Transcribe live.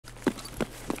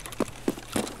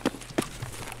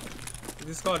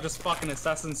This guy just fucking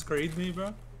Assassin's Creed me,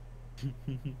 bro.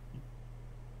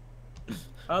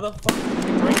 How the fuck did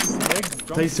he break his legs?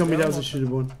 Please tell me that was a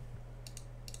Shooterborn.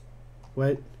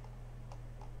 Wait.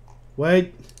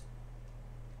 Wait.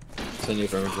 Send you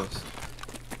from place.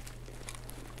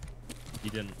 You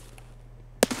didn't.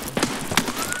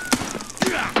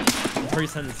 I'm pretty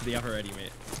send it to the other ready,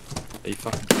 mate. Are you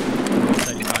fucking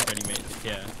 35 ready, mate.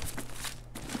 Yeah.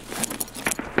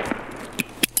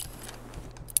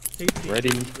 ready?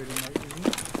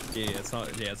 Yeah, it's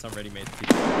not. Yeah, it's not ready, mate.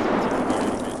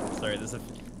 Sorry, there's a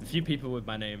few people with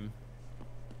my name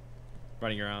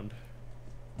running around.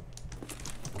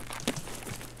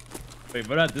 Wait,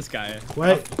 what about this guy?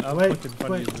 Wait, wait,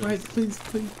 please,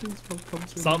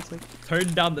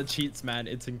 tone down the cheats, man.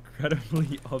 It's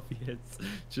incredibly obvious.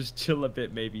 Just chill a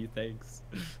bit, maybe. Thanks.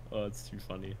 Oh, it's too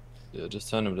funny. Yeah, just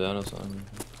turn him down or something.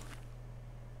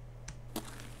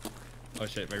 Oh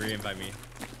shit, re-invite me.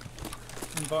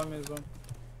 Invite me as well.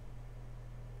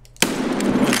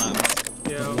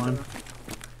 Yeah, one.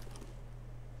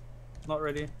 Not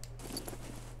ready.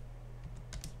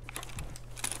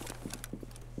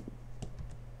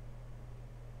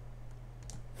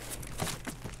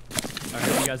 I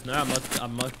hope you guys know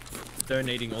I'm not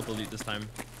donating all the loot this time.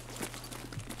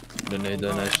 Don't need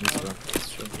donations, bro.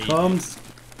 Bombs.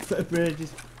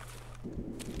 Just...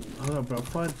 Hold on, bro.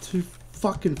 Find two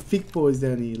fucking thick boys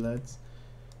down here, lads.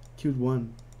 Killed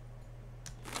one.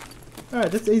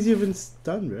 Alright, that's easier than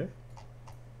stun, bro.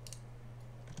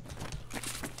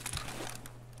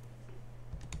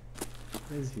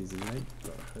 Where's his mate,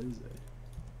 bro? Jose.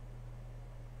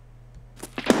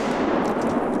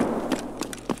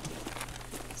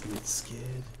 I'm a bit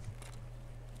scared.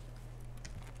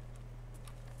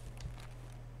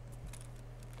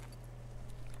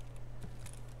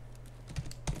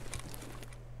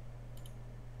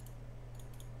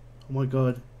 Oh my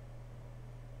god.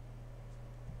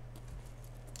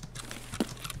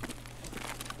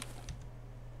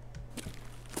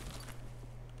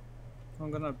 I'm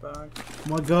gonna back. Oh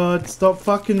my god, stop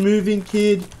fucking moving,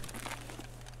 kid.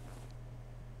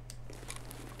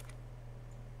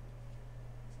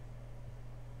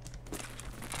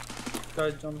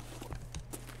 Go jump.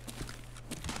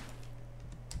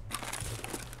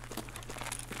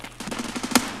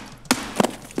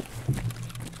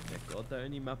 Thank god, the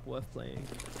only map worth playing.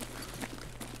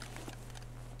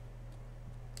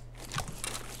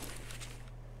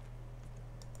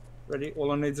 Ready?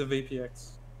 All I need is a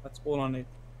VPX. That's all I need.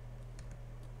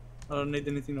 I don't need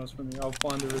anything else from you. I'll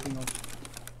find everything else.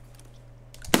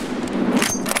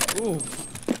 Ooh.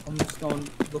 I'm just going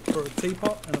to look for a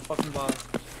teapot and a fucking vase.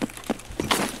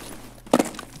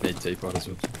 Need teapot as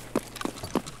well.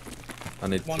 I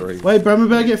need One. 3. Wait, bro, I'm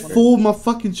about to get 4 of my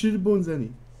fucking Shooterborns,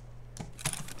 Annie.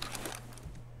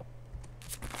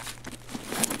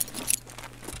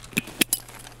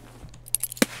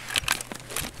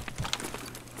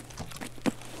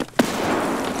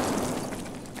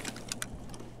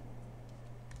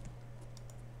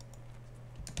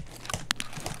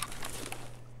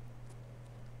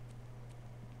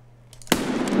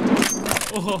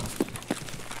 Oh,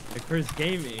 the first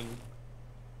gaming.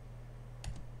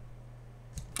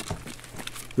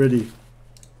 Ready.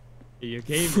 You're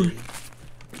gaming.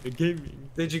 You're gaming.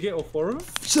 Did you get all 4 of them?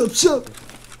 Shut up.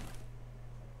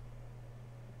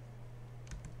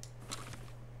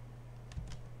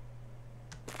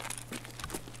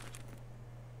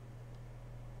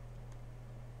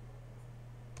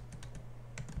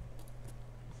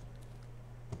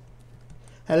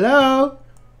 Hello?